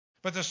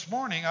But this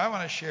morning, I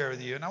want to share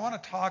with you, and I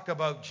want to talk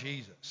about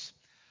Jesus.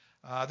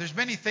 There's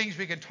many things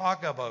we can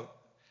talk about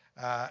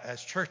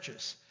as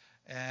churches.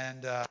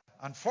 And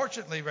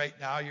unfortunately, right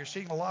now, you're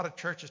seeing a lot of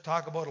churches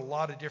talk about a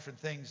lot of different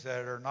things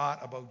that are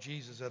not about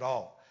Jesus at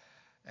all.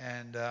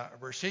 And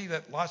we're seeing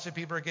that lots of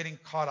people are getting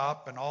caught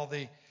up in all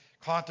the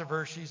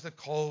controversies, the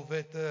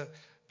COVID, the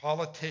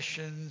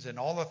politicians, and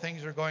all the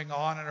things that are going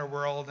on in our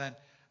world.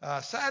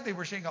 And sadly,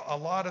 we're seeing a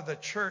lot of the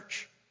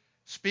church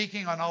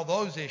speaking on all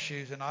those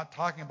issues and not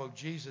talking about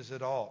Jesus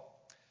at all.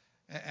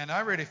 And I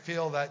really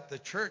feel that the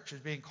church is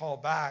being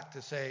called back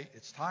to say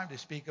it's time to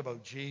speak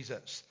about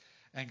Jesus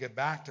and get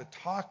back to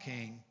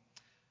talking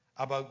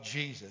about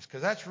Jesus,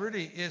 because that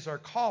really is our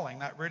calling.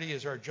 That really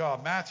is our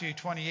job. Matthew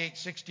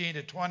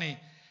 28:16-20,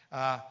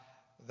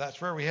 that's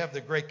where we have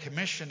the Great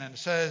Commission. And it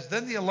says,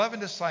 "Then the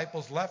 11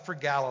 disciples left for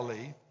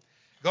Galilee,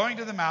 going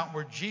to the mountain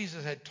where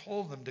Jesus had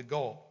told them to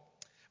go.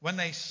 When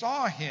they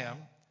saw him,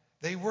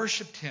 they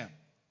worshipped him,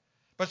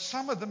 but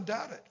some of them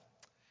doubted.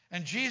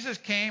 And Jesus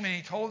came and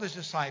he told his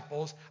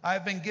disciples, 'I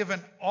have been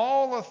given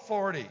all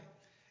authority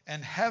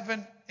in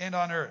heaven and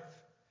on earth.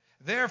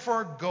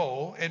 Therefore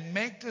go and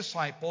make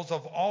disciples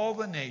of all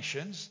the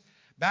nations,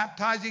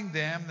 baptizing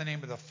them in the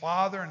name of the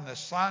Father and the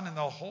Son and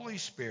the Holy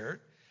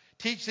Spirit.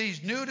 Teach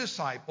these new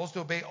disciples to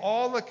obey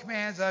all the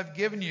commands I have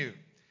given you.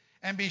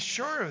 And be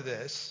sure of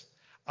this,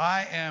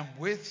 I am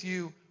with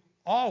you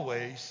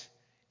always,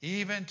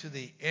 even to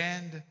the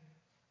end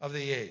of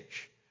the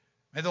age.'"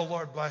 May the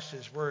Lord bless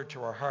his word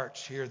to our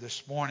hearts here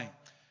this morning.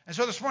 And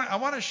so this morning, I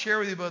want to share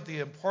with you about the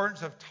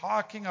importance of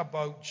talking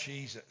about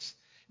Jesus.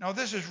 Now,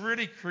 this is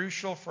really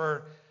crucial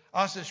for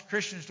us as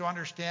Christians to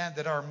understand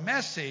that our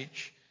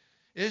message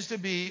is to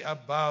be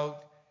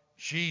about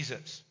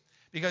Jesus.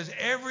 Because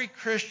every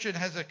Christian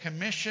has a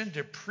commission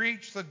to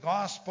preach the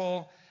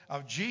gospel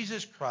of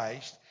Jesus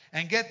Christ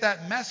and get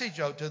that message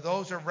out to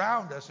those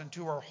around us and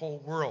to our whole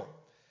world.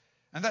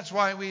 And that's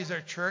why we as our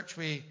church,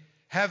 we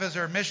have as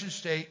our mission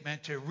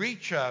statement to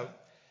reach out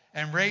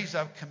and raise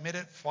up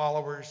committed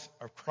followers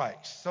of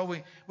Christ.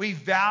 So we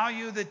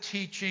value the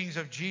teachings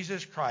of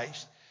Jesus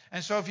Christ.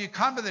 And so if you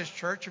come to this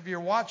church, if you're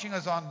watching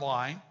us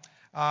online,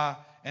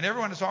 and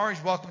everyone is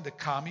always welcome to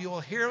come, you will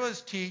hear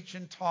us teach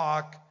and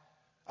talk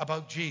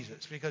about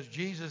Jesus, because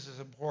Jesus is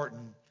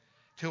important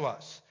to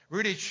us.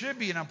 Really, it should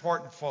be an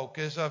important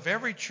focus of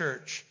every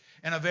church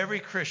and of every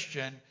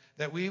Christian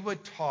that we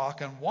would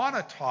talk and want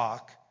to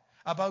talk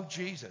about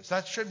Jesus.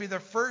 That should be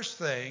the first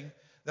thing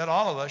that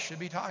all of us should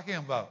be talking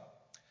about.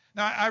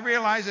 Now, I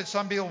realize that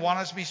some people want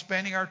us to be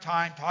spending our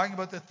time talking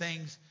about the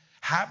things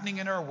happening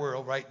in our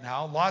world right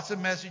now. Lots of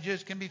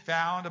messages can be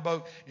found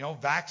about,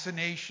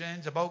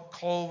 vaccinations, about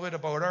COVID,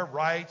 about our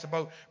rights,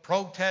 about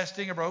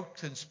protesting, about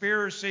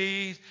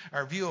conspiracies,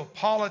 our view of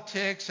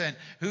politics, and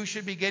who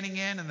should be getting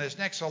in this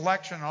next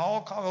election, and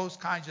all those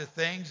kinds of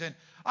things. And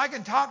I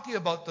can talk to you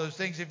about those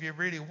things if you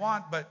really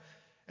want, but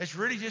it's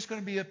really just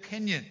going to be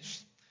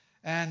opinions.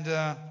 And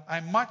I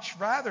much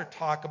rather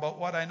talk about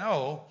what I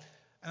know,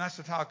 and that's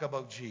to talk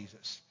about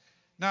Jesus.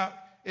 Now,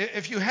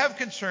 if you have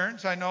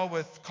concerns, I know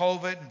with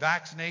COVID and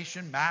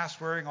vaccination,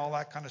 mask wearing, all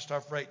that kind of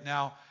stuff right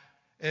now,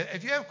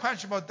 if you have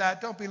questions about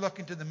that, don't be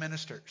looking to the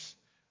ministers.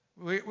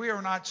 We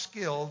are not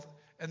skilled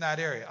in that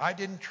area. I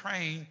didn't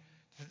train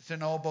to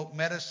know about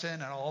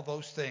medicine and all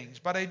those things,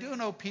 but I do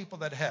know people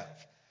that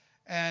have.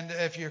 And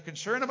if you're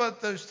concerned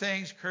about those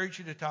things, I encourage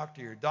you to talk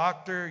to your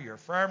doctor, your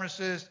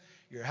pharmacist,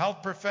 your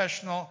health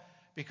professional,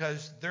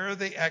 because they're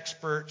the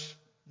experts,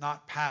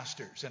 not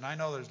pastors. And I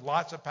know there's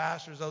lots of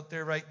pastors out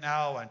there right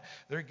now, and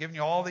they're giving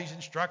you all these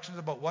instructions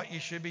about what you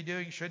should be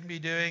doing, shouldn't be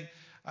doing.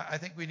 I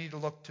think we need to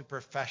look to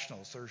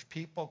professionals. There's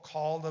people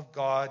called of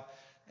God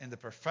in the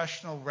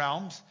professional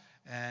realms,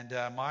 and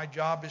my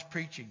job is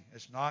preaching.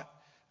 It's not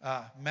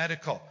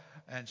medical.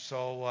 And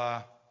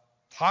so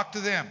talk to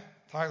them.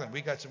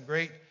 We got some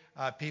great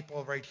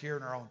people right here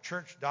in our own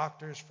church,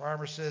 doctors,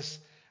 pharmacists,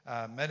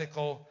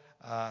 medical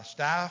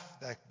staff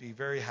that could be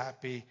very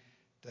happy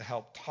to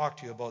help talk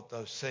to you about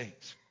those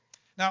things.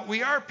 Now,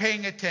 we are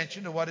paying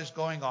attention to what is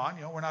going on.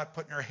 We're not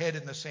putting our head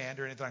in the sand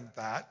or anything like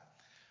that.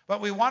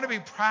 But we want to be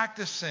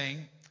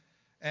practicing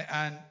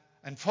and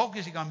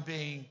focusing on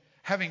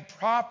having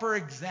proper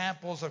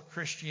examples of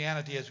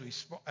Christianity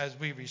as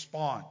we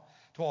respond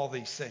to all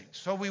these things.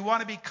 So we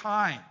want to be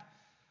kind.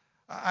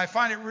 I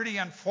find it really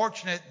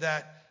unfortunate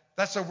that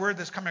that's a word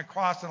that's coming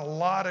across in a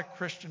lot of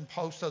Christian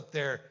posts out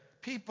there.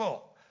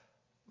 People,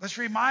 let's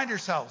remind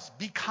ourselves,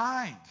 be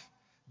kind.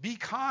 Be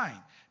kind.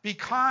 Be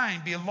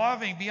kind, be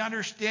loving, be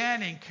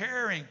understanding,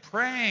 caring,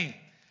 praying,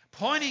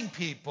 pointing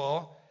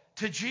people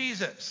to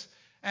Jesus.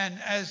 And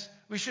as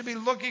we should be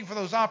looking for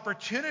those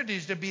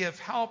opportunities to be of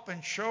help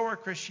and show our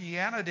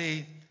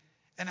Christianity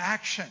in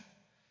action.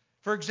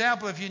 For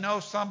example, if you know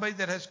somebody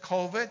that has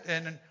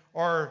COVID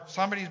or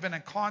somebody's been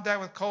in contact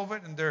with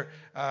COVID and they're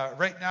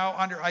right now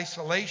under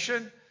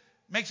isolation,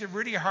 makes it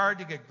really hard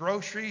to get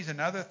groceries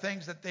and other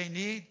things that they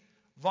need,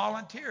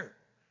 volunteer.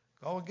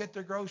 Go and get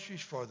their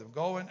groceries for them.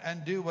 Go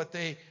and do what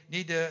they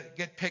need to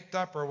get picked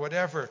up or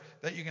whatever,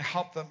 that you can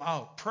help them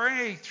out.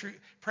 Pray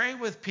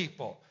with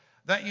people.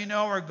 that you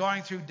know are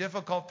going through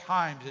difficult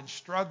times and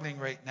struggling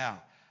right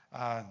now.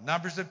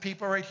 Numbers of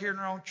people right here in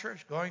our own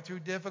church going through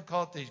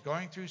difficulties,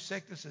 going through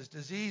sicknesses,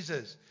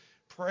 diseases.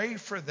 Pray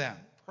for them.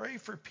 Pray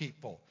for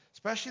people,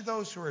 especially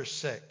those who are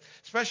sick,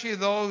 especially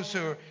those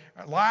whose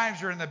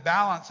lives are in the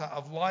balance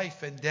of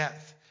life and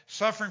death,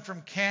 suffering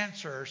from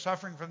cancer or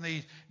suffering from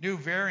these new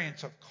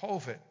variants of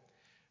COVID.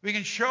 We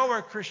can show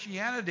our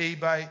Christianity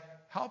by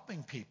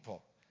helping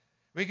people.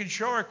 We can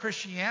show our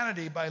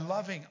Christianity by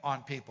loving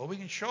on people. We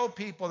can show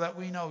people that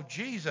we know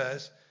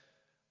Jesus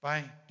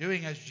by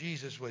doing as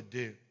Jesus would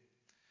do.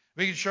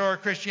 We can show our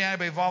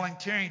Christianity by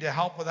volunteering to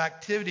help with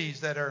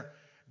activities that are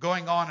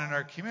going on in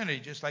our community,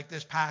 just like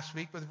this past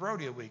week with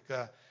Rodeo Week.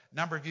 A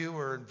number of you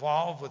were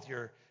involved with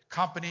your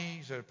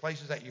companies or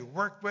places that you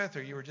work with,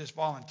 or you were just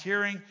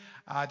volunteering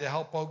to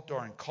help out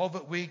during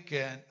COVID week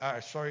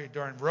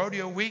during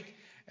Rodeo Week.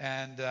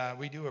 And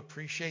we do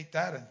appreciate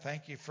that, and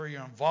thank you for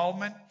your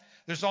involvement.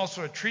 There's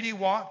also a treaty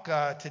walk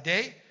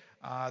today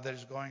that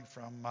is going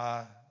from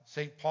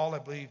St. Paul, I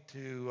believe,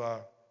 to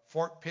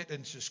Fort Pitt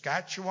in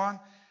Saskatchewan.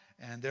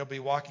 And they'll be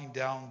walking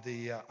down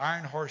the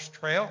Iron Horse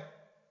Trail.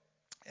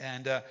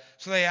 And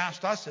so they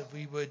asked us if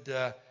we would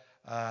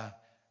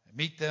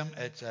meet them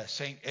at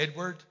St.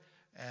 Edward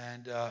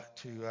and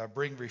to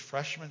bring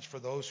refreshments for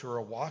those who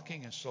are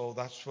walking. And so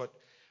that's what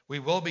we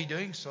will be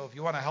doing. So if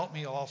you want to help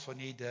me, you'll also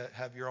need to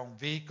have your own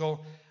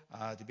vehicle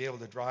to be able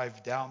to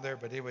drive down there.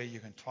 But anyway, you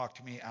can talk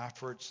to me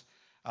afterwards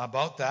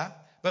about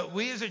that. But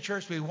we as a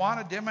church, we want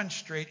to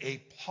demonstrate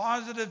a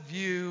positive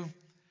view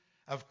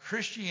of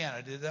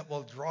Christianity that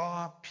will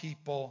draw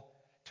people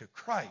to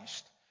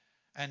Christ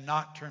and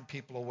not turn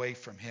people away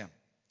from him.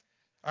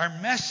 Our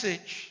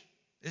message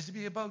is to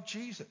be about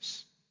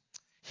Jesus.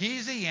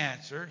 He's the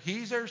answer.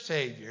 He's our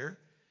Savior,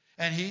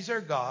 and he's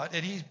our God,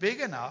 and he's big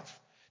enough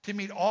to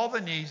meet all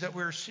the needs that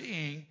we're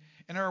seeing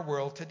in our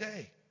world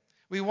today.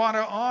 We want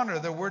to honor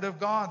the Word of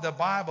God, the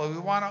Bible. We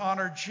want to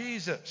honor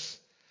Jesus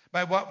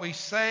by what we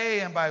say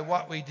and by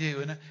what we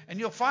do. And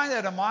you'll find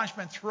that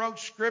admonishment throughout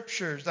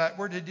Scriptures that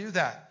we're to do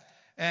that.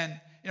 And,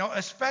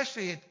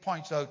 especially it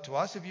points out to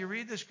us, if you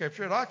read the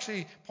Scripture, it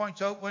actually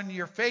points out when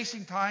you're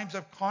facing times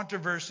of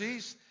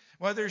controversies,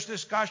 where there's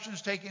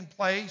discussions taking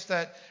place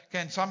that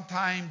can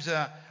sometimes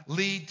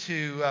lead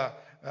to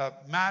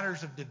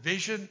matters of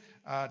division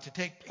to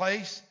take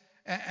place.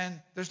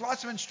 And there's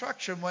lots of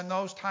instruction when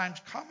those times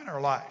come in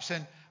our lives.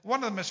 And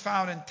one of them is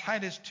found in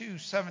Titus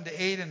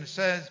 2:7-8, and it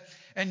says,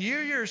 "And you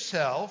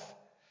yourself,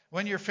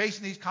 when you're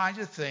facing these kinds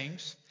of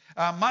things,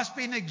 must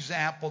be an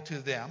example to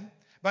them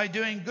by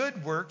doing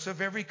good works of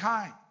every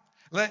kind.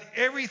 Let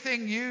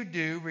everything you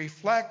do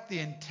reflect the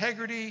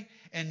integrity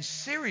and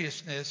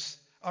seriousness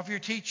of your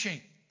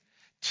teaching.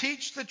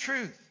 Teach the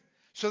truth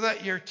so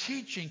that your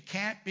teaching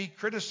can't be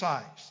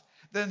criticized.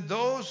 Then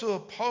those who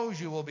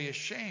oppose you will be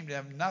ashamed and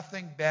have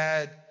nothing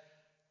bad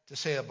to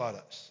say about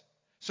us."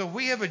 So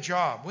we have a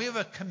job. We have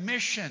a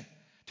commission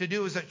to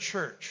do as a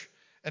church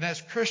and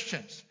as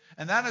Christians.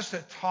 And that is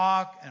to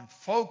talk and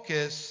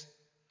focus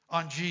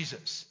on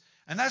Jesus.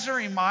 And that's a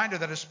reminder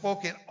that is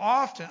spoken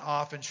often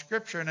in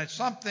Scripture, and it's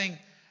something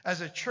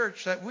as a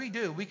church that we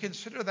do. We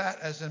consider that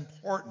as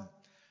important.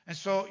 And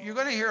so you're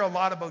going to hear a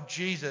lot about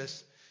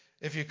Jesus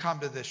if you come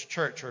to this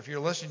church or if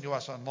you're listening to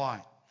us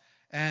online.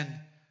 And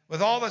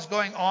with all that's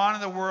going on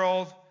in the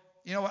world,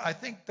 I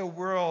think the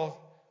world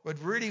would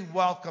really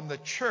welcome the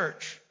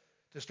church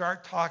to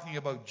start talking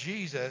about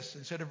Jesus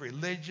instead of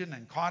religion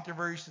and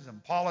controversies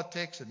and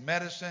politics and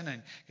medicine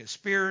and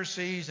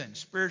conspiracies and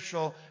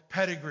spiritual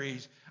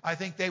pedigrees. I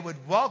think they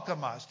would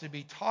welcome us to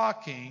be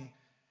talking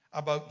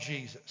about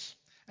Jesus.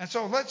 And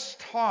so let's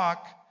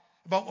talk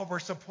about what we're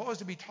supposed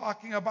to be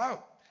talking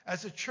about.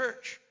 As a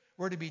church,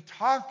 we're to be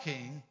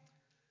talking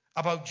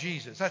about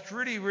Jesus. That's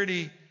really,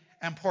 really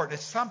important.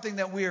 It's something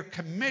that we are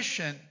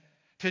commissioned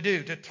to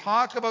do, to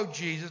talk about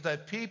Jesus,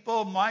 that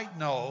people might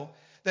know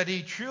that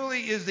he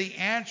truly is the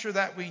answer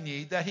that we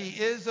need, that he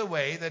is the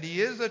way, that he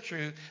is the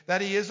truth,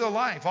 that he is the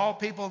life. All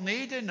people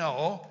need to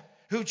know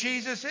who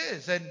Jesus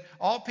is, and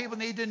all people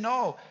need to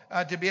know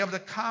to be able to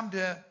come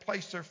to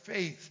place their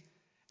faith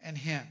in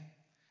him.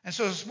 And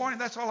so this morning,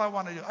 that's all I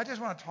want to do. I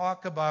just want to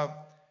talk about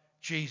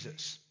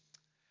Jesus.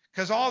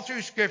 Because all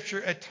through Scripture,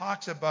 it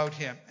talks about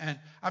him. And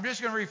I'm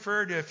just going to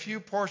refer to a few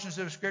portions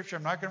of Scripture.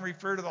 I'm not going to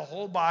refer to the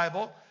whole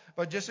Bible,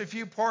 but just a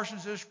few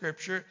portions of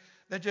Scripture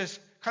that just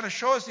kind of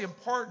show us the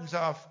importance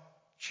of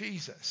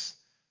Jesus,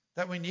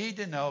 that we need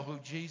to know who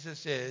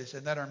Jesus is,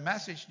 and that our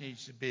message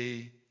needs to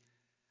be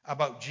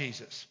about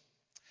Jesus.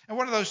 And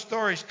one of those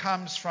stories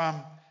comes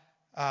from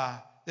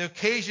the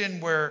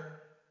occasion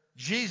where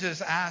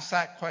Jesus asked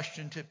that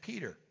question to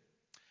Peter.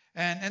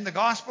 And in the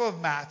Gospel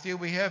of Matthew,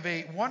 we have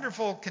a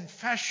wonderful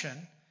confession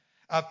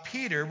of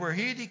Peter where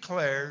he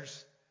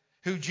declares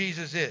who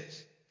Jesus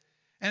is.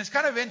 And it's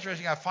kind of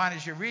interesting, I find,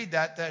 as you read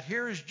that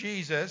here is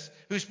Jesus,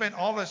 who spent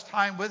all this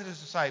time with his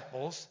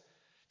disciples,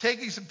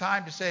 taking some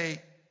time to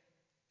say,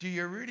 do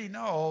you really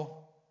know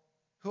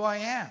who I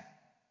am?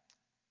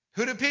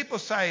 Who do people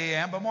say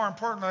I am? But more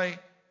importantly,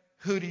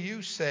 who do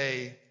you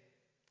say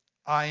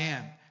I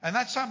am? And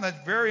that's something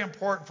that's very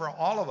important for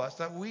all of us,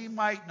 that we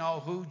might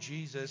know who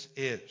Jesus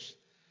is.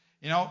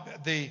 You know,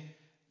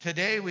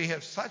 today we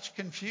have such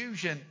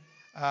confusion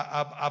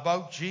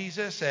about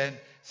Jesus, and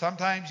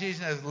sometimes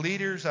even as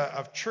leaders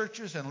of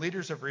churches and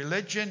leaders of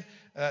religion,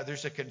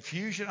 there's a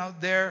confusion out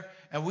there,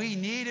 and we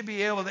need to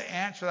be able to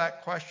answer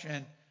that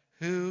question,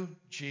 who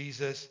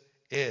Jesus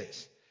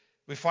is.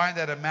 We find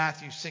that in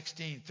Matthew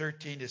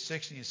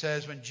 16:13-16. It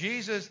says, when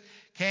Jesus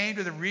came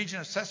to the region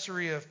of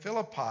Caesarea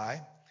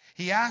Philippi,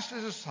 he asked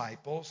his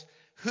disciples,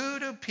 who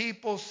do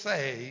people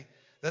say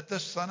that the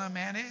Son of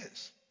Man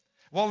is?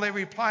 Well, they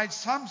replied,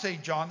 some say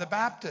John the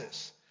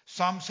Baptist,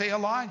 some say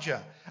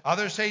Elijah,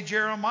 others say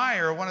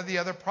Jeremiah or one of the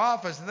other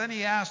prophets. And then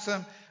he asked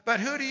them, but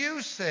who do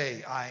you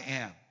say I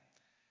am?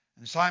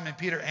 And Simon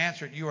Peter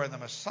answered, you are the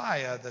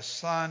Messiah, the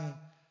Son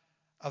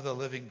of the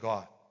living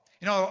God.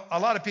 You know, a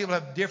lot of people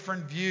have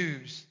different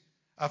views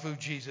of who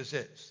Jesus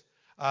is.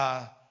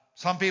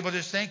 Some people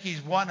just think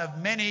he's one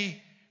of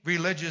many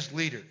religious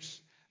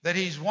leaders, that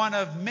he's one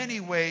of many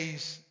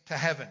ways to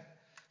heaven.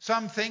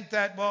 Some think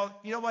that, well,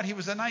 you know what, he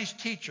was a nice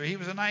teacher, he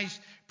was a nice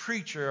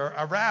preacher,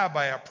 a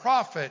rabbi, a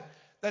prophet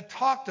that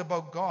talked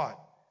about God.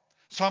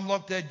 Some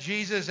looked at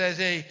Jesus as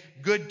a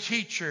good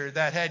teacher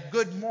that had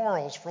good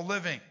morals for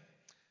living.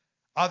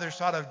 Others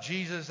thought of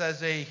Jesus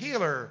as a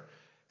healer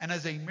and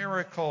as a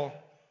miracle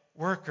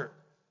worker.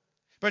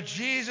 But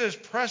Jesus,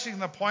 pressing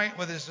the point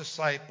with his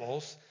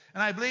disciples,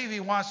 and I believe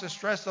he wants to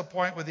stress the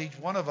point with each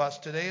one of us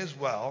today as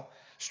well,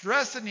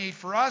 stress the need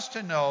for us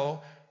to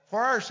know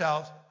for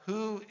ourselves,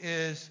 who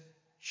is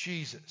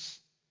Jesus?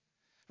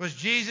 Was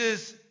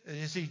Jesus,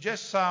 is he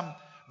just some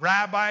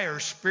rabbi or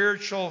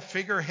spiritual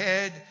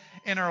figurehead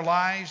in our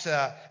lives?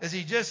 Is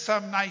he just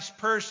some nice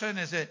person?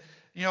 Is it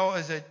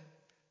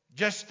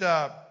just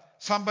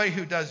somebody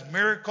who does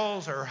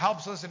miracles or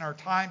helps us in our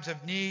times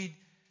of need?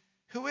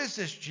 Who is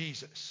this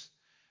Jesus?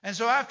 And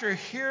so after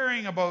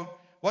hearing about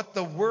what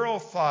the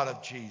world thought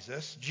of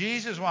Jesus,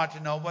 Jesus wanted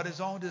to know what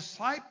his own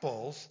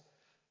disciples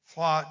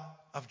thought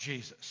of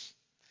Jesus.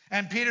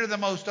 And Peter, the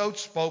most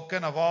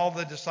outspoken of all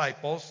the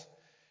disciples,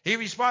 he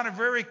responded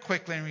very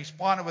quickly and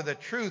responded with a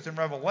truth and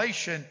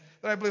revelation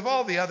that I believe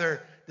all the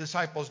other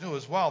disciples knew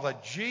as well,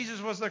 that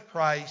Jesus was the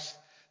Christ,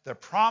 the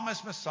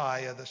promised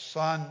Messiah, the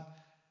Son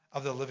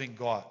of the living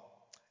God.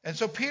 And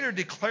so Peter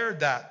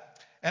declared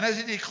that. And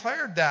as he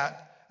declared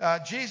that,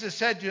 Jesus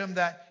said to him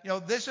that,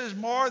 this is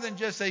more than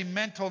just a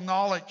mental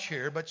knowledge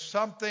here, but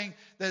something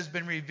that has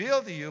been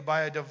revealed to you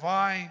by a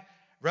divine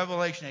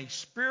revelation, a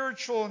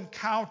spiritual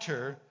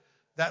encounter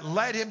that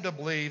led him to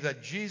believe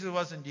that Jesus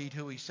was indeed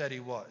who he said he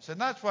was. And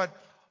that's what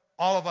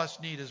all of us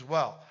need as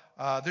well.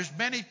 There's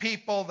many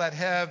people that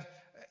have,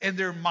 in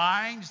their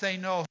minds, they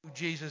know who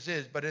Jesus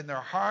is, but in their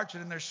hearts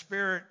and in their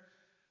spirit,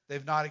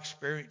 they've not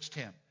experienced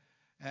him.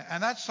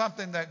 And that's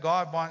something that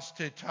God wants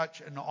to touch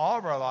in all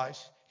of our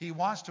lives. He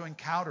wants to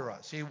encounter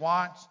us. He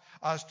wants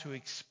us to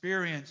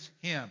experience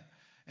him.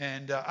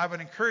 And I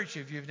would encourage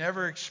you, if you've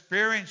never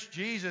experienced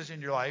Jesus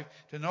in your life,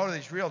 to know that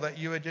he's real, that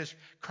you would just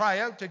cry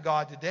out to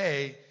God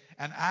today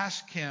and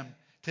ask him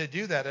to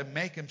do that and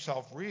make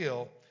himself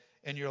real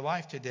in your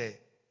life today.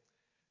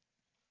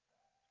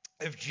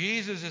 If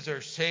Jesus is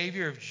our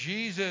Savior, if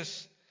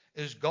Jesus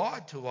is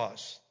God to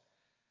us,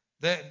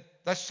 then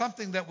that's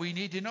something that we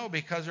need to know,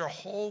 because our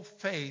whole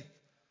faith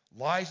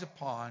lies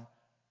upon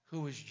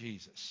who is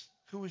Jesus.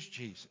 Who is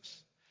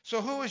Jesus?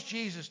 So who is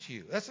Jesus to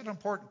you? That's an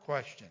important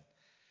question.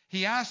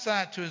 He asked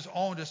that to his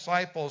own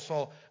disciples,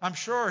 so I'm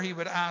sure he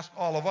would ask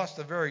all of us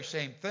the very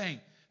same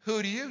thing.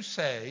 Who do you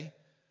say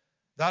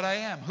that I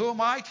am? Who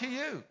am I to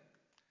you?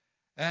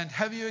 And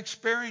have you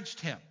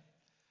experienced him?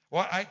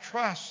 Well, I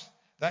trust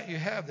that you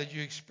have, that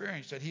you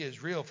experienced that he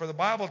is real. For the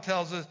Bible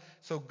tells us,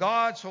 so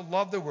God so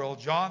loved the world,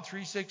 John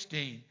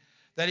 3:16,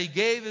 that he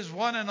gave his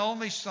one and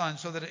only Son,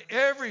 so that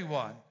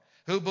everyone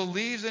who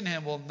believes in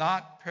him will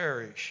not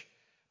perish,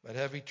 but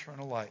have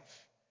eternal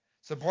life.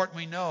 It's important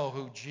we know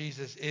who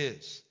Jesus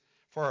is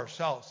for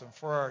ourselves and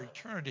for our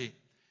eternity,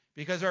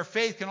 because our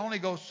faith can only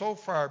go so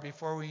far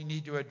before we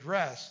need to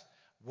address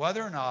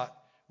whether or not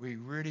we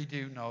really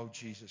do know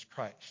Jesus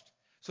Christ.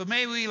 So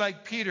may we,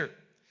 like Peter,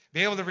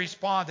 be able to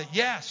respond that,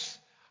 yes,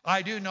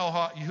 I do know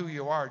who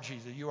you are,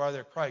 Jesus. You are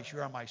the Christ.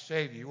 You are my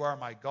Savior. You are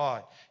my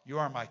God. You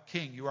are my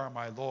King. You are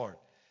my Lord.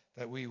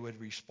 That we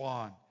would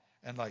respond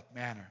in like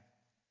manner.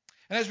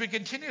 And as we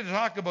continue to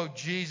talk about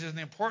Jesus and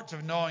the importance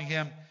of knowing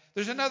him,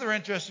 there's another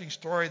interesting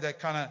story that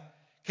kind of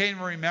came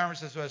to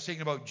remembrance as I was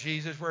thinking about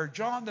Jesus, where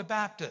John the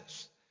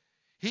Baptist,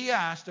 he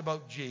asked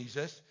about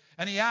Jesus,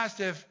 and he asked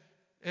if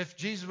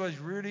Jesus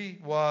really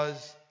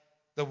was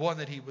the one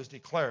that he was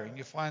declaring.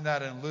 You find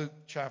that in Luke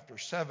chapter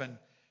 7,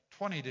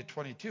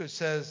 20-22. It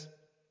says,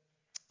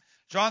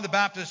 John the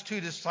Baptist's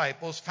two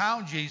disciples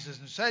found Jesus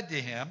and said to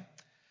him,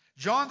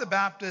 John the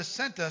Baptist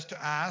sent us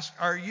to ask,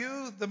 are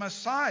you the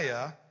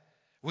Messiah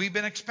we've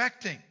been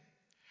expecting?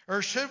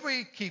 Or should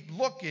we keep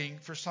looking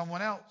for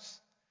someone else?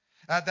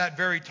 At that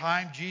very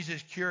time,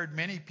 Jesus cured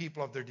many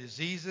people of their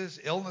diseases,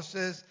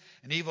 illnesses,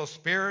 and evil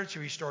spirits. He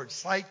restored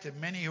sight to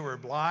many who were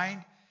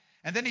blind.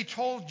 And then he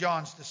told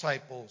John's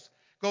disciples,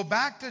 Go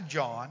back to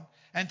John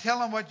and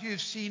tell him what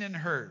you've seen and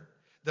heard.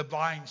 The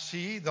blind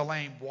see, the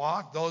lame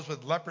walk, those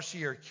with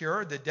leprosy are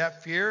cured, the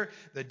deaf hear,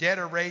 the dead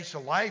are raised to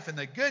life, and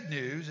the good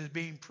news is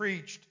being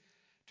preached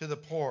to the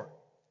poor.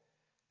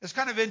 It's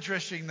kind of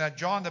interesting that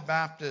John the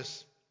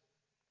Baptist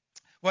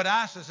would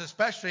ask us,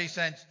 especially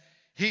since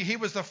he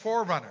was the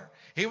forerunner.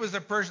 He was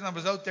the person that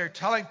was out there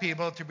telling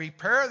people to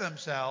prepare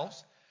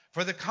themselves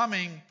for the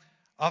coming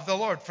of the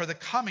Lord, for the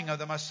coming of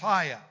the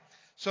Messiah.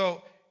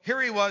 So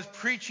here he was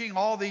preaching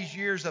all these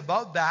years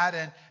about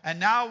that, and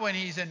now when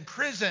he's in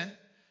prison,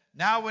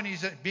 now when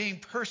he's being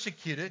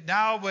persecuted,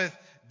 now with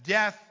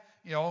death,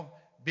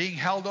 being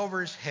held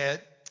over his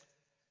head,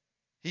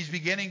 he's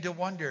beginning to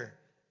wonder,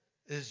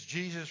 is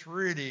Jesus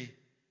really,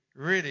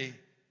 really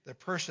the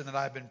person that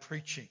I've been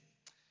preaching?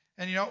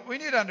 And we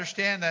need to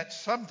understand that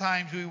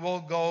sometimes we will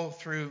go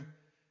through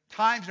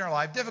times in our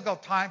life,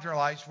 difficult times in our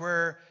lives,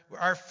 where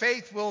our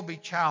faith will be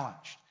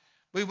challenged.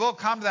 We will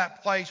come to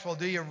that place, well,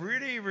 do you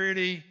really,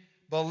 really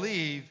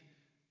believe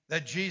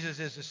that Jesus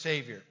is the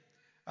Savior?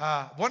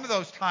 One of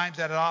those times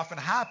that it often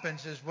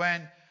happens is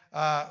when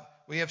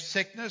we have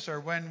sickness or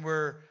when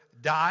we're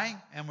dying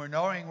and we're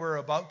knowing we're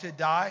about to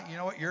die. You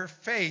know what? Your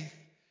faith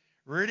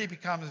really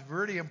becomes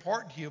really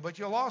important to you, but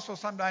you'll also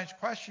sometimes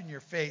question your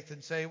faith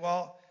and say,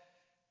 well,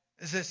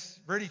 is this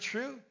really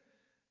true?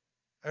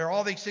 Are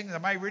all these things,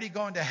 am I really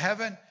going to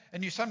heaven?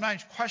 And you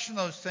sometimes question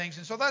those things.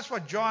 And so that's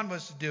what John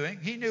was doing.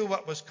 He knew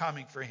what was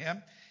coming for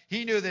him.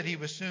 He knew that he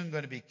was soon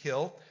going to be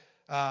killed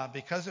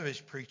because of his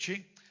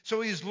preaching.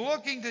 So he's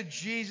looking to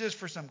Jesus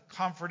for some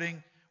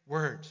comforting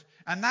words.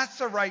 And that's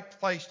the right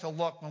place to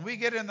look. When we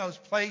get in those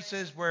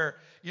places where,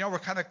 we're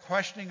kind of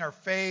questioning our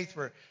faith,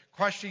 we're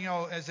questioning,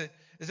 is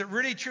it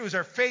really true? Is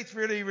our faith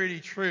really, really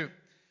true?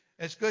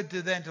 It's good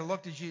to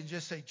look to Jesus and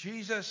just say,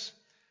 Jesus,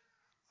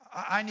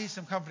 I need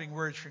some comforting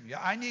words from you.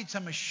 I need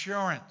some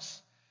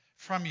assurance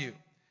from you.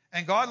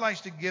 And God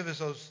likes to give us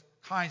those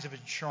kinds of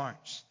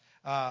assurance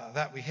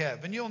that we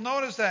have. And you'll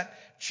notice that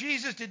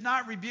Jesus did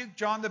not rebuke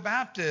John the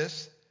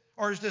Baptist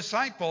or his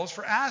disciples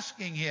for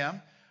asking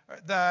him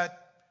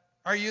that,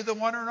 are you the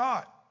one or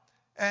not?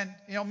 And,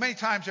 many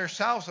times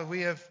ourselves,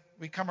 if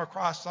we come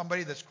across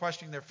somebody that's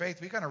questioning their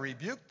faith, we kind of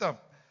rebuke them.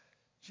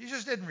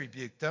 Jesus didn't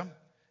rebuke them.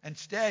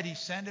 Instead, he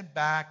sent him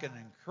back an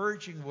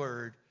encouraging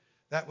word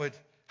that would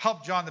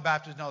help John the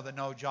Baptist know that,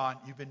 no, John,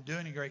 you've been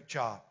doing a great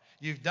job.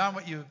 You've done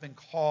what you've been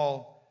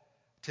called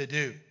to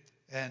do.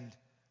 And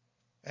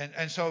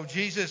so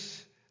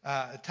Jesus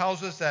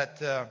tells us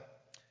that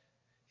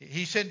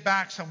he sent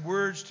back some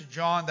words to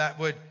John that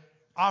would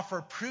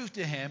offer proof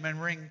to him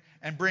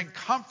and bring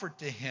comfort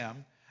to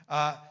him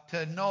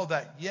to know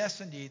that, yes,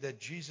 indeed, that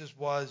Jesus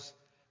was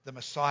the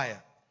Messiah.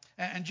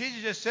 And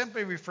Jesus just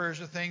simply refers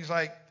to things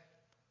like,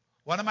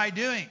 what am I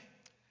doing?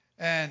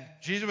 And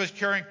Jesus was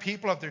curing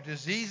people of their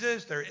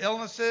diseases, their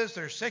illnesses,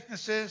 their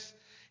sicknesses.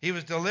 He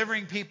was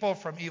delivering people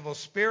from evil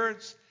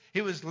spirits.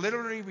 He was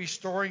literally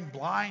restoring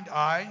blind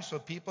eyes so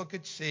people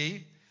could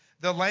see.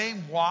 The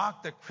lame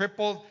walked, the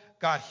crippled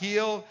got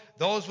healed.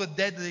 Those with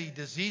deadly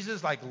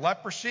diseases like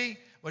leprosy,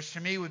 which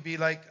to me would be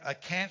like a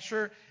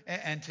cancer.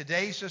 And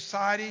today's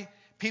society,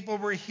 people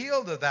were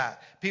healed of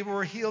that. People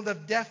were healed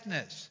of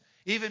deafness.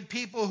 Even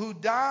people who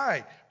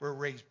died were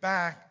raised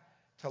back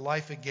to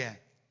life again.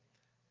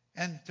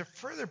 And to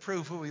further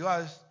prove who he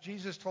was,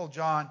 Jesus told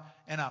John,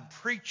 and I'm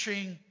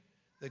preaching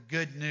the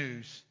good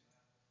news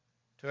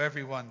to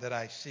everyone that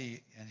I see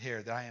and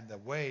hear, that I am the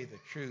way, the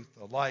truth,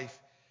 the life,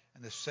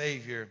 and the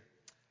Savior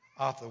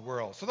of the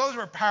world. So those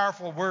were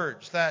powerful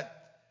words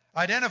that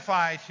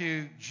identify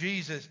who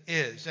Jesus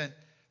is. And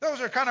those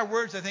are kind of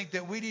words, I think,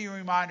 that we need to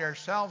remind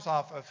ourselves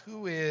of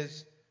who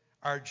is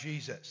our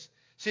Jesus.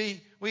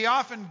 See, we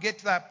often get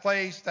to that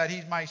place that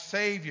he's my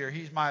Savior,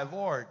 he's my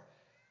Lord.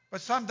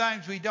 But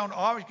sometimes we don't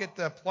always get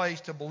to the place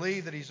to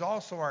believe that he's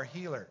also our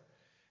healer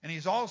and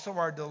he's also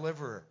our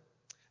deliverer.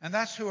 And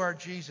that's who our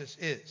Jesus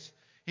is.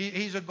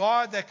 He's a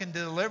God that can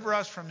deliver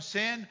us from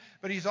sin,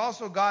 but he's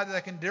also a God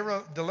that can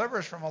deliver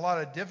us from a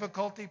lot of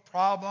difficulty,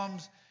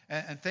 problems,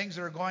 and things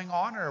that are going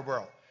on in our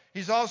world.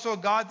 He's also a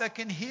God that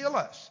can heal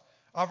us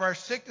of our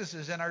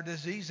sicknesses and our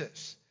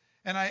diseases.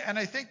 And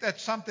I think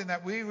that's something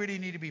that we really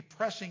need to be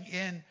pressing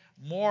in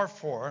more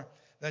for,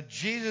 that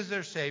Jesus is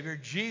our Savior.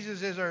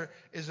 Jesus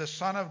is the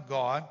Son of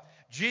God.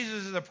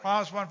 Jesus is the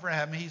promised one for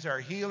heaven. He's our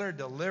healer,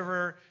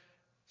 deliverer,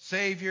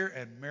 Savior,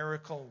 and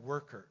miracle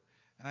worker.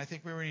 And I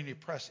think we really need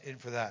to press in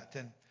for that.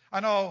 And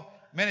I know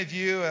many of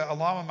you,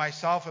 along with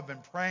myself, have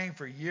been praying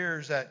for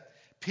years that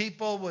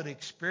people would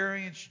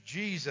experience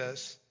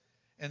Jesus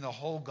in the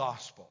whole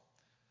gospel.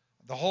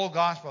 The whole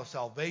gospel of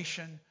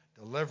salvation,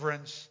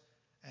 deliverance,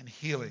 and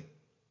healing.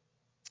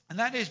 And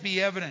that needs to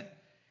be evident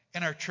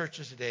in our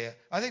churches today.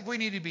 I think we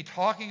need to be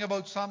talking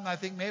about something. I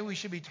think maybe we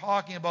should be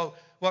talking about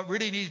what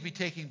really needs to be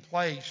taking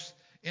place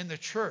in the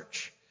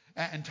church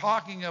and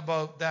talking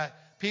about that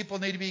people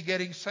need to be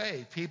getting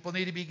saved. People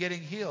need to be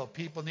getting healed.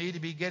 People need to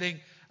be getting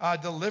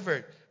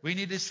delivered. We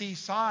need to see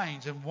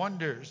signs and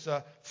wonders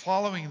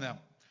following them.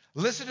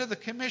 Listen to the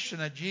commission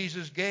that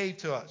Jesus gave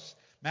to us.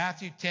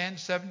 Matthew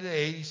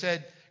 10:7-8, he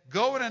said,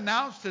 Go and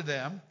announce to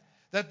them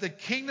that the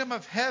kingdom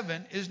of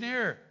heaven is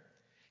near.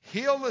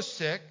 Heal the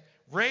sick,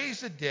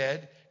 raise the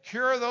dead,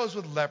 cure those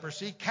with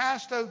leprosy,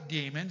 cast out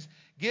demons,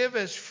 give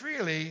as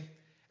freely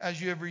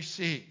as you have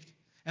received.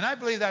 And I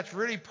believe that's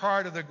really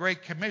part of the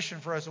Great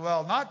Commission for us as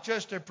well, not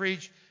just to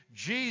preach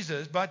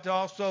Jesus, but to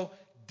also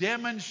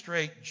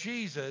demonstrate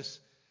Jesus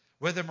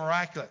with the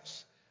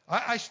miraculous.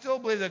 I still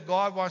believe that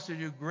God wants to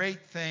do great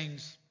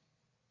things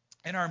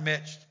in our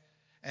midst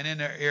and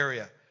in our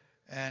area.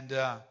 And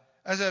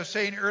as I was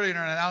saying earlier in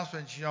our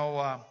announcements,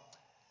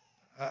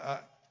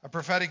 a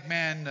prophetic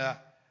man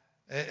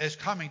is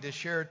coming to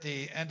share at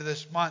the end of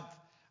this month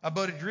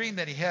about a dream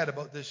that he had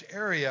about this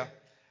area.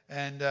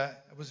 And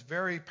it was a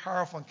very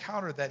powerful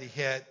encounter that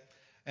he had.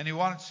 And he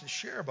wanted to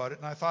share about it.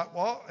 And I thought,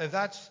 well,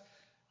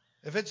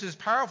 if it's as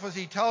powerful as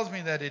he tells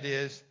me that it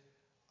is,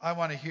 I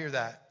want to hear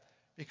that.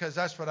 Because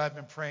that's what I've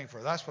been praying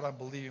for. That's what I'm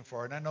believing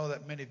for. And I know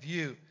that many of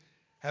you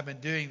have been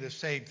doing the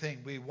same thing.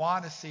 We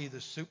want to see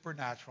the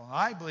supernatural. And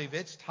I believe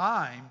it's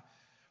time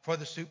for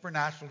the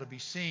supernatural to be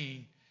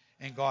seen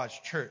in God's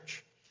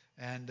church.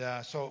 And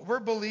so we're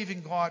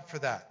believing God for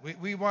that.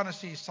 We want to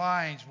see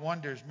signs,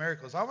 wonders,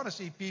 miracles. I want to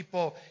see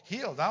people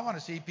healed. I want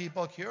to see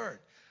people cured.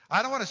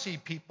 I don't want to see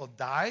people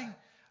dying.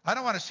 I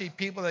don't want to see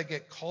people that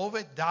get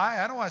COVID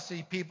die. I don't want to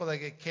see people that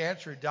get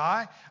cancer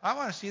die. I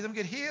want to see them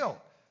get healed.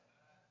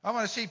 I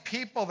want to see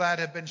people that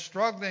have been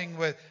struggling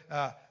with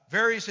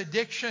various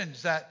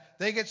addictions, that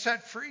they get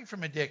set free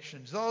from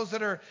addictions. Those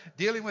that are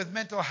dealing with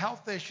mental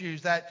health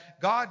issues,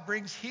 that God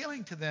brings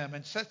healing to them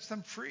and sets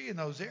them free in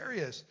those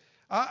areas.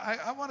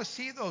 I want to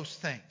see those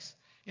things.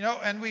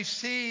 And we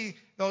see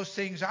those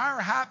things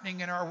are happening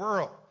in our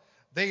world.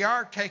 They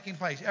are taking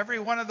place. Every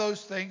one of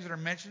those things that are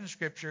mentioned in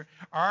Scripture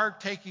are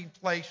taking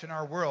place in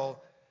our world,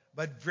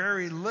 but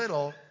very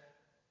little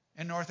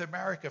in North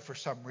America for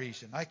some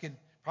reason. I can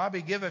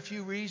probably give a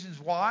few reasons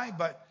why,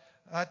 but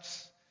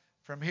that's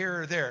from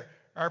here or there.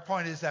 Our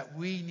point is that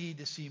we need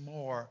to see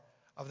more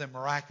of the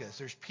miraculous.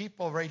 There's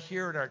people right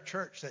here at our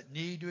church that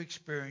need to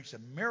experience a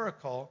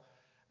miracle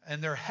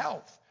in their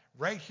health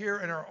right here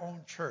in our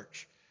own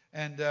church.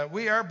 And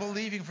we are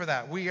believing for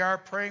that. We are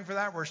praying for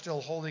that. We're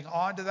still holding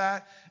on to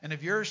that. And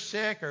if you're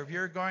sick or if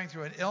you're going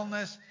through an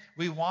illness,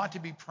 we want to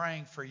be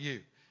praying for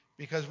you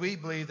because we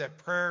believe that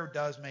prayer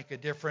does make a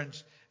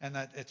difference and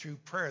that through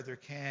prayer there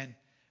can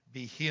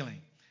be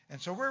healing.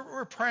 And so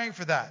we're praying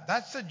for that.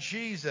 That's the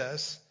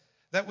Jesus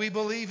that we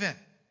believe in.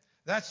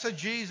 That's the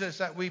Jesus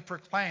that we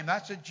proclaim.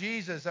 That's the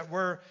Jesus that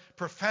we're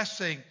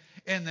professing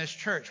in this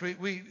church.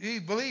 We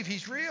believe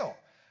he's real.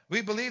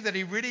 We believe that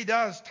he really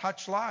does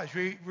touch lives.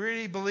 We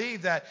really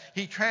believe that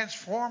he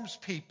transforms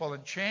people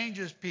and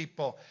changes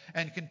people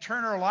and can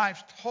turn our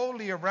lives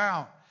totally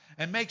around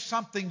and make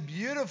something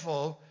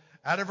beautiful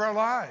out of our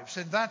lives.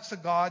 And that's the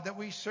God that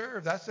we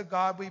serve. That's the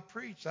God we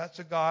preach. That's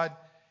the God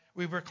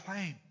we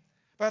proclaim.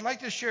 But I'd like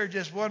to share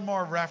just one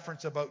more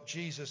reference about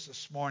Jesus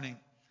this morning.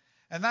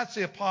 And that's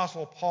the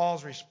Apostle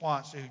Paul's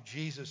response to who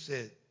Jesus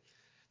is.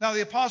 Now,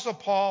 the Apostle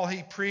Paul,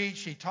 he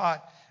preached, he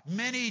taught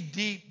many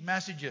deep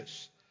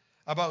messages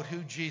about who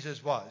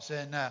Jesus was.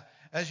 And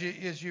as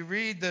you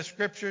read the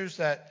scriptures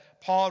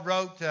that Paul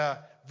wrote,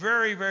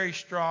 very, very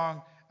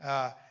strong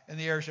in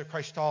the areas of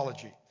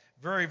Christology.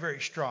 Very,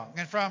 very strong.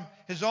 And from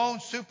his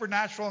own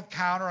supernatural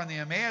encounter on the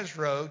Emmaus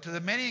Road to the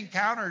many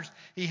encounters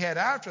he had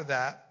after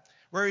that,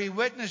 where he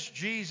witnessed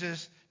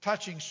Jesus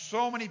touching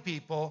so many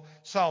people,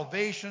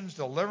 salvations,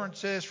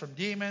 deliverances from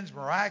demons,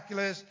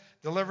 miraculous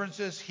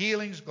deliverances,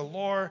 healings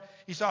galore.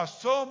 He saw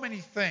so many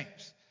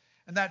things.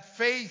 And that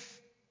faith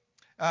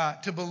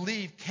to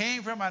believe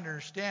came from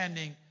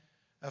understanding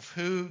of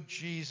who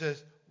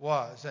Jesus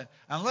was.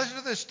 And listen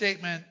to this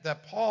statement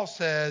that Paul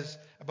says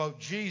about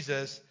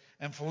Jesus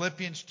in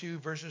Philippians 2,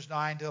 verses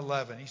 9 to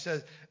 11. He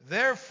says,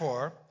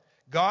 "Therefore,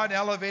 God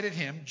elevated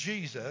him,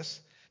 Jesus,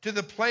 to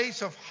the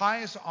place of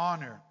highest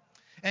honor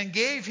and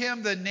gave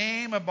him the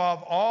name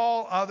above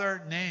all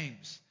other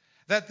names,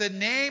 that the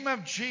name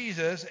of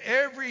Jesus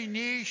every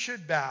knee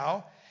should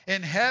bow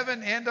in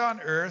heaven and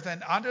on earth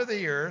and under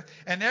the earth,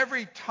 and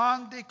every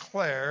tongue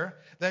declare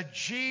that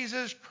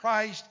Jesus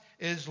Christ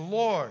is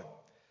Lord,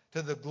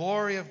 to the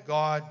glory of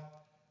God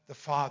the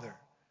Father."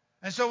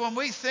 And so when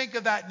we think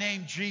of that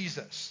name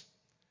Jesus,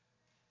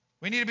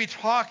 we need to be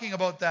talking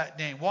about that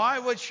name.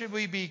 Why should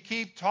we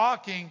keep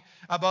talking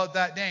about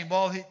that name?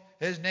 Well,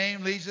 his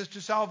name leads us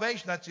to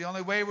salvation. That's the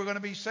only way we're going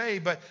to be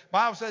saved. But the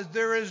Bible says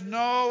there is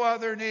no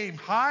other name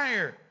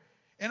higher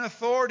in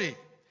authority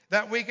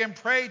that we can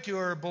pray to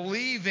or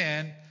believe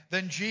in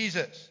than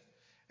Jesus.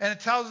 And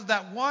it tells us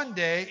that one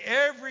day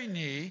every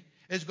knee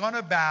is going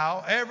to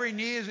bow,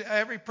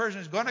 every person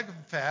is going to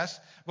confess,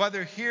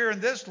 whether here in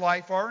this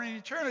life or in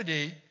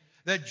eternity,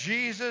 that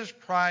Jesus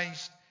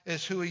Christ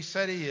is who he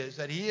said he is,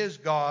 that he is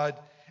God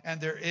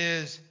and there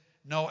is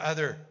no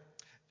other.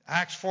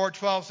 Acts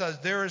 4:12 says,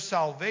 "There is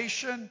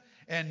salvation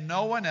in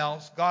no one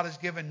else. God has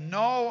given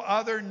no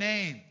other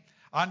name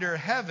under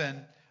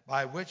heaven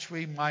by which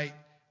we might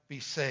be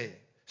saved."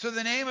 So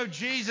the name of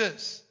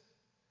Jesus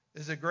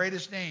is the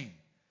greatest name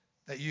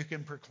that you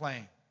can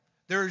proclaim.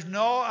 There is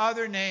no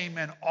other name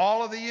in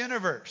all of the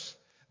universe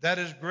that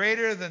is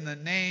greater than the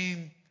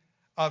name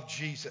of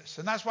Jesus.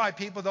 And that's why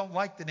people don't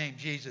like the name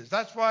Jesus.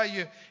 That's why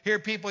you hear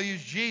people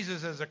use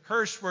Jesus as a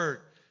curse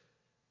word.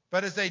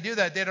 But as they do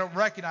that, they don't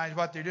recognize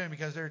what they're doing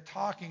because they're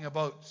talking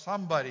about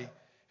somebody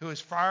who is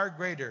far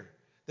greater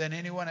than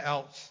anyone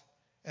else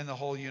in the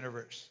whole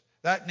universe.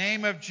 That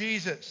name of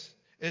Jesus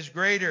is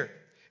greater.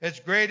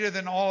 It's greater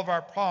than all of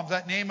our problems.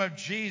 That name of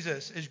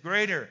Jesus is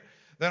greater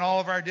than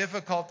all of our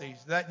difficulties.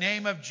 That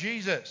name of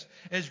Jesus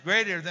is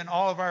greater than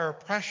all of our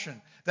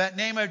oppression. That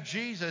name of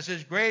Jesus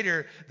is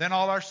greater than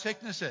all our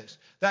sicknesses.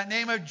 That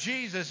name of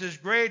Jesus is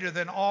greater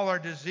than all our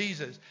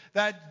diseases.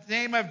 That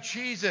name of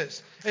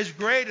Jesus is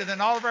greater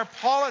than all of our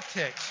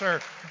politics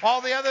or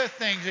all the other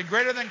things, and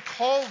greater than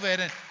COVID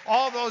and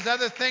all those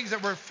other things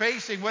that we're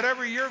facing.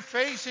 Whatever you're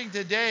facing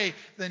today,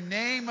 the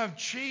name of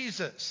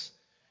Jesus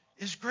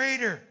is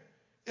greater.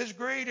 Is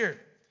greater.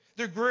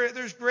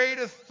 There's great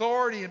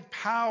authority and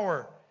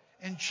power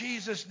in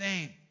Jesus'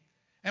 name.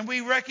 And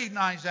we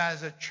recognize that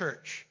as a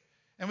church.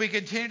 And we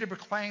continue to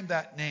proclaim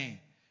that name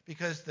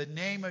because the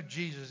name of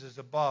Jesus is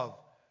above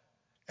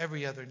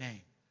every other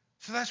name.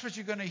 So that's what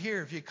you're going to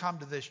hear if you come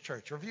to this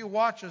church. Or if you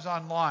watch us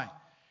online,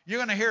 you're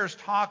going to hear us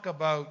talk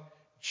about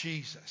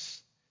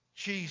Jesus.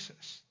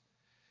 Jesus.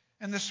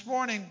 And this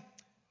morning,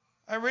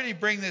 I really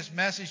bring this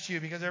message to you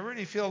because I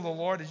really feel the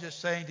Lord is just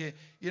saying to you,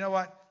 you know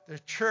what? The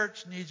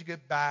church needs to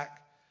get back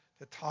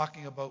to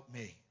talking about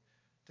me,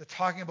 to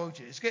talking about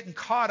you. It's getting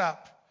caught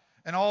up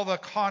in all the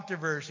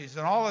controversies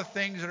and all the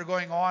things that are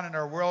going on in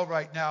our world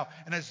right now,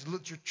 and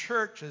the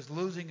church is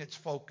losing its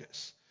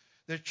focus.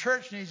 The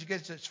church needs to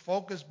get its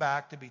focus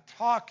back to be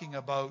talking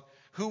about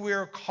who we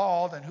are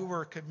called and who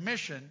we're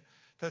commissioned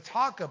to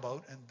talk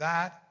about, and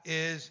that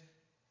is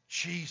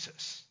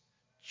Jesus.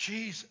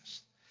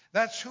 Jesus.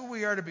 That's who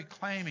we are to be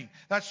claiming.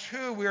 That's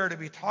who we are to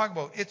be talking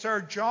about. It's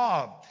our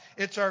job.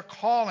 It's our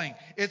calling.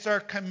 It's our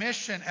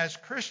commission as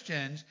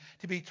Christians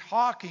to be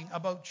talking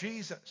about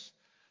Jesus.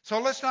 So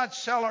let's not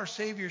sell our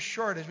Savior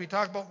short, as we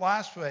talked about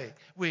last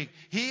week.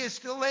 He is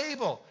still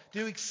able to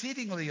do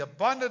exceedingly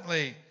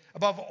abundantly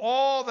above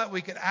all that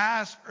we could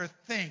ask or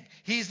think.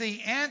 He's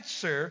the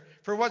answer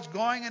for what's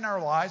going in our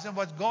lives and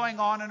what's going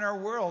on in our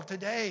world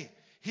today.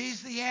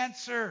 He's the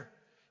answer.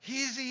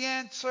 He's the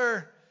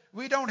answer.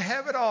 We don't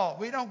have it all.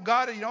 We don't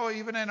got it,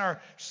 even in our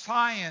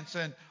science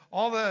and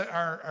all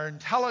our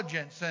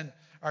intelligence and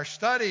our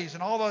studies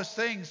and all those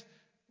things.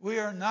 We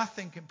are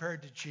nothing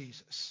compared to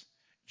Jesus.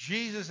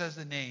 Jesus as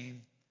the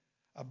name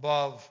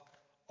above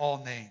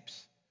all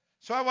names.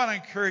 So I want to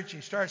encourage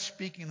you, start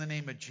speaking the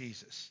name of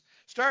Jesus.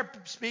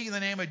 Start speaking the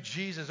name of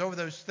Jesus over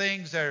those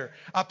things that are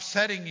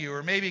upsetting you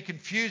or maybe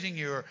confusing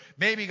you or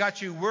maybe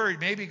got you worried,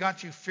 maybe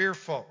got you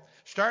fearful.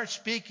 Start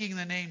speaking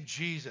the name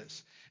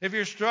Jesus. If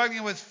you're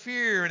struggling with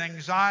fear and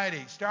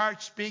anxiety,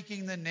 start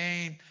speaking the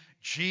name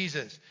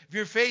Jesus. If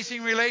you're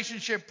facing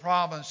relationship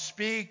problems,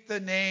 speak the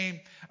name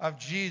of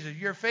Jesus. If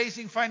you're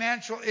facing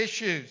financial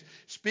issues,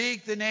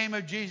 speak the name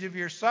of Jesus. If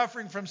you're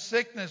suffering from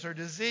sickness or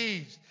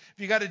disease,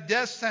 if you got a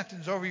death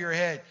sentence over your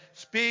head,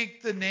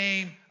 speak the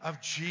name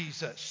of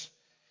Jesus.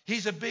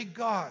 He's a big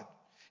God.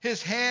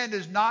 His hand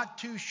is not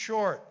too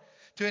short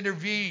to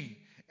intervene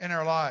in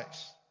our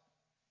lives.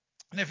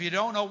 And if you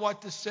don't know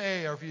what to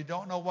say or if you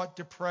don't know what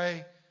to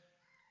pray,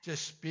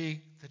 just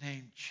speak the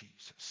name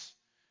Jesus.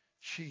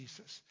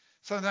 Jesus.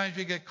 Sometimes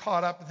we get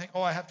caught up and think,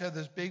 I have to have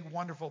this big,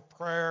 wonderful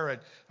prayer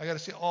and I got to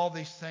say all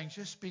these things.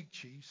 Just speak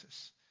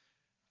Jesus.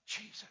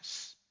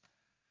 Jesus.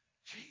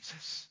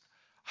 Jesus.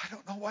 I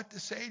don't know what to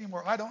say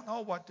anymore. I don't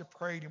know what to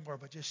pray anymore,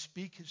 but just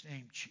speak his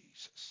name,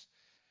 Jesus.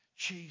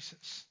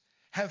 Jesus.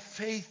 Have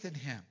faith in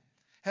him.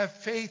 Have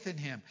faith in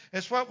him.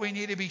 It's what we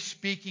need to be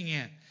speaking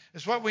in.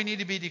 It's what we need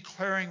to be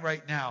declaring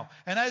right now.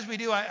 And as we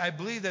do, I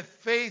believe that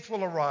faith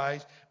will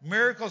arise,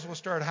 miracles will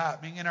start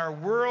happening, and our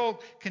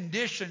world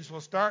conditions will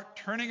start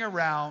turning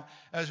around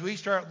as we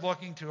start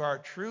looking to our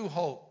true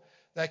hope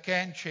that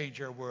can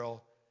change our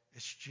world.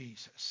 It's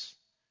Jesus.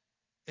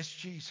 It's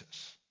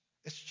Jesus.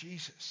 It's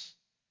Jesus.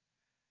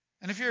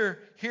 And if you're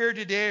here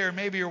today or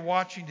maybe you're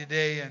watching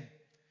today and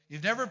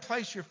you've never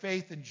placed your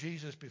faith in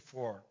Jesus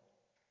before,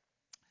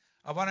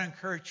 I want to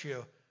encourage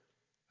you,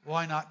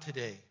 why not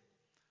today?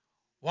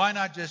 Why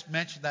not just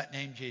mention that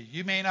name, Jesus?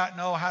 You may not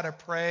know how to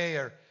pray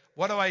or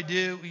what do I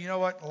do? You know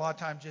what? A lot of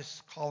times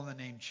just call the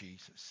name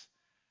Jesus.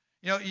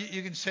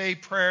 You can say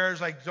prayers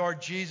like, Lord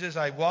Jesus,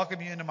 I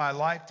welcome you into my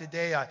life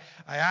today. I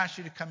ask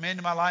you to come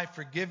into my life,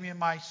 forgive me of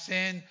my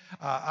sin.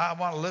 I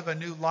want to live a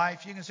new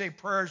life. You can say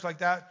prayers like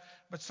that,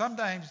 but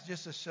sometimes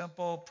just a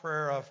simple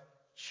prayer of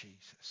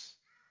Jesus.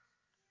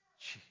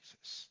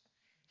 Jesus.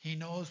 He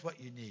knows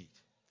what you need.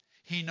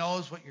 He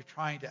knows what you're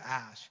trying to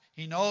ask.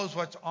 He knows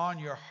what's on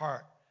your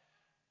heart.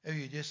 If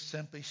you just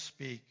simply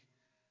speak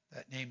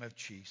that name of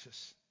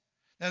Jesus.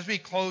 Now, as we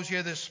close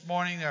here this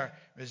morning, our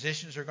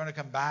musicians are going to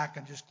come back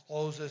and just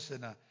close us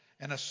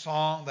in a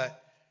song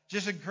that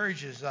just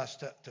encourages us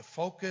to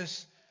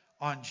focus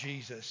on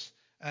Jesus.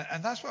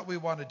 And that's what we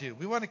want to do.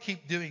 We want to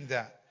keep doing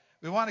that.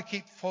 We want to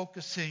keep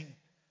focusing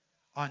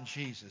on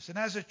Jesus. And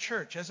as a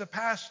church, as a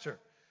pastor,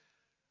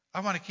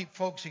 I want to keep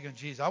focusing on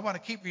Jesus. I want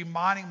to keep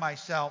reminding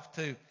myself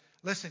to,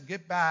 listen,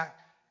 get back,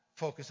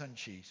 focus on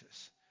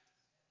Jesus.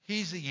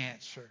 He's the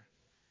answer.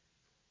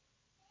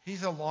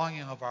 He's the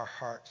longing of our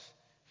hearts.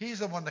 He's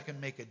the one that can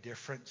make a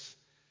difference.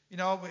 You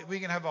know, we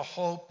can have a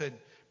hope in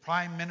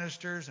prime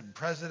ministers and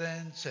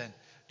presidents and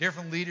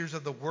different leaders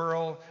of the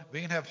world.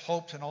 We can have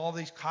hopes in all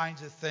these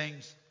kinds of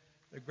things.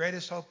 The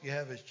greatest hope you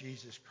have is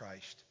Jesus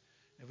Christ.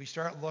 If we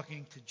start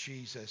looking to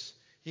Jesus,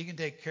 he can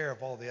take care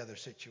of all the other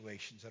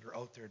situations that are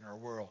out there in our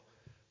world.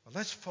 But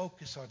let's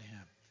focus on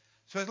him.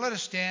 So let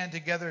us stand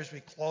together as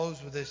we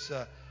close with this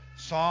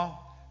song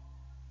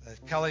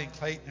that Kelly and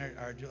Clayton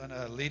are going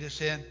to lead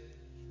us in.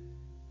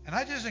 And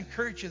I just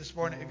encourage you this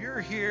morning, if you're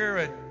here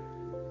and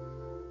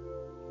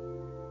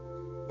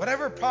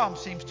whatever problem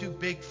seems too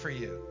big for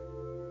you,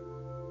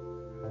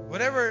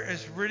 whatever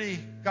has really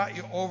got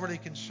you overly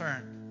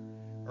concerned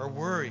or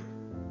worried,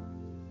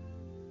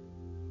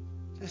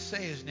 just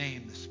say his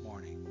name this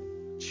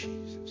morning.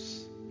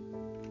 Jesus.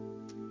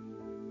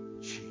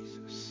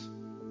 Jesus.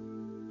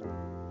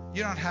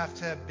 You don't have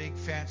to have big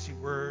fancy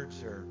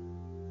words or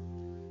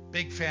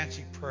big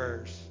fancy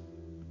prayers.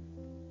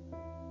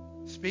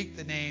 Speak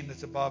the name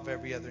that's above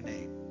every other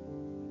name.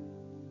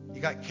 You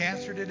got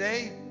cancer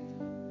today?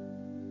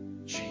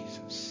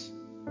 Jesus.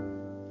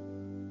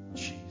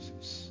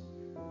 Jesus.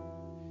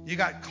 You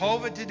got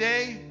COVID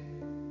today?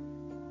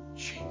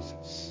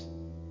 Jesus.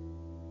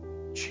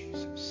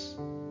 Jesus.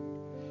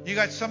 You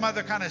got some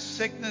other kind of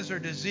sickness or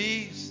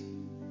disease?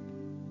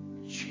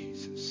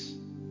 Jesus.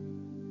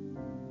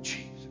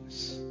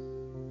 Jesus.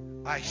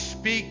 I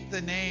speak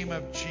the name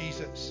of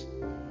Jesus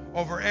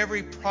over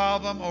every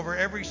problem, over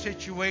every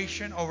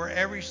situation, over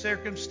every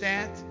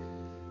circumstance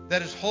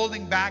that is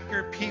holding back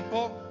your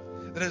people,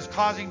 that is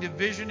causing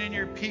division in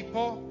your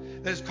people,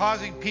 that is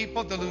causing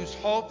people to lose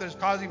hope, that is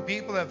causing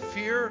people to have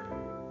fear.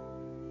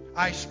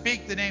 I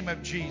speak the name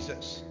of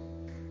Jesus.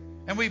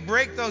 And we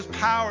break those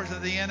powers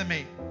of the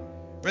enemy,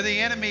 where the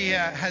enemy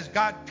has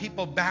got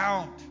people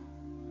bound,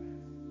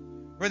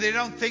 where they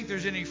don't think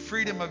there's any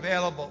freedom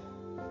available.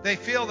 They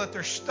feel that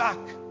they're stuck.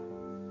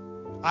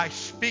 I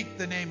speak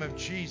the name of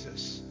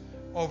Jesus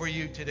over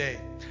you today.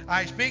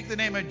 I speak the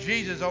name of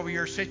Jesus over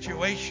your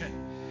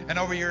situation and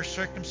over your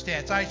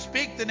circumstance. I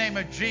speak the name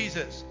of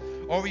Jesus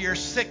over your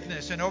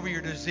sickness and over your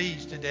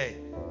disease today.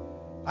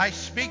 I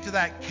speak to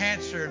that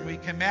cancer and we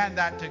command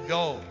that to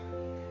go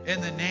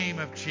in the name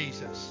of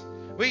Jesus.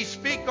 We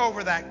speak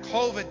over that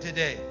COVID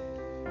today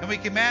and we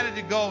command it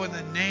to go in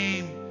the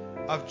name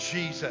of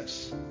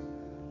Jesus.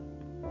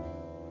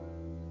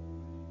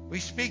 We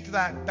speak to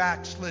that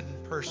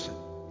backslidden person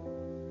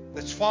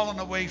that's fallen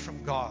away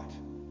from God,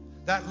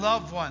 that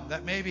loved one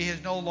that maybe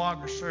is no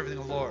longer serving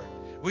the Lord.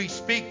 We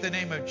speak the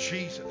name of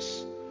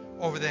Jesus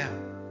over them,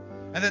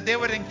 and that they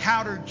would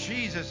encounter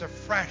Jesus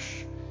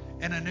afresh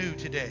and anew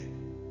today.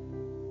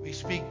 We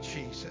speak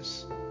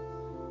Jesus.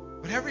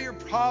 Whatever your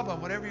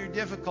problem, whatever your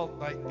difficult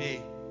might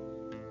be,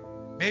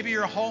 maybe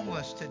you're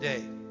homeless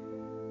today.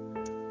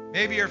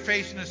 Maybe you're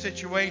facing a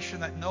situation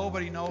that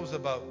nobody knows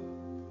about,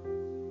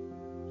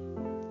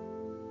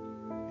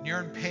 and you're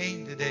in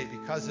pain today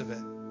because of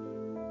it.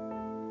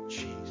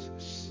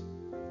 Jesus.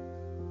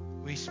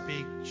 We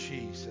speak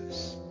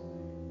Jesus.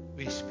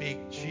 We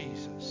speak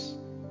Jesus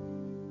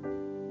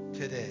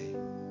today.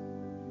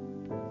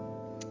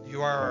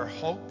 You are our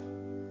hope.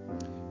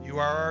 You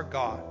are our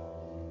God.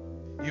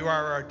 You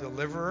are our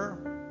deliverer.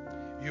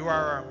 You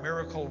are our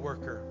miracle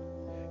worker.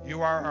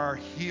 You are our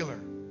healer.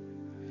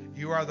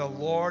 You are the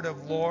Lord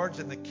of lords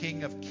and the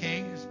King of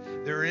kings.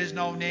 There is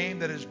no name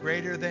that is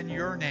greater than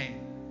your name.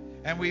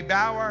 And we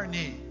bow our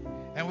knee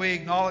and we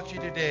acknowledge you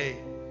today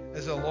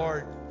as the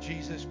Lord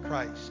Jesus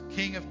Christ,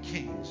 King of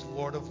kings,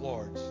 Lord of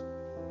lords.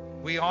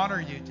 We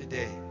honor you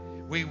today.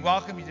 We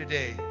welcome you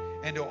today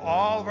into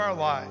all of our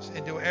lives,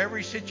 into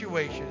every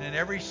situation and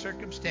every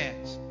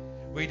circumstance.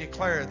 We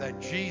declare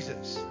that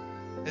Jesus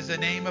is the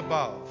name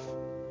above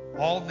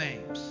all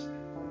names.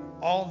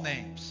 All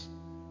names.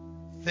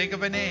 Think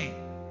of a name.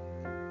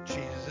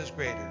 Jesus is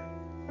greater.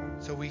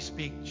 So we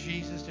speak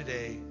Jesus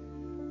today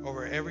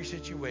over every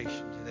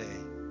situation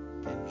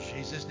today. In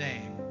Jesus'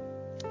 name,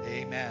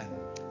 amen.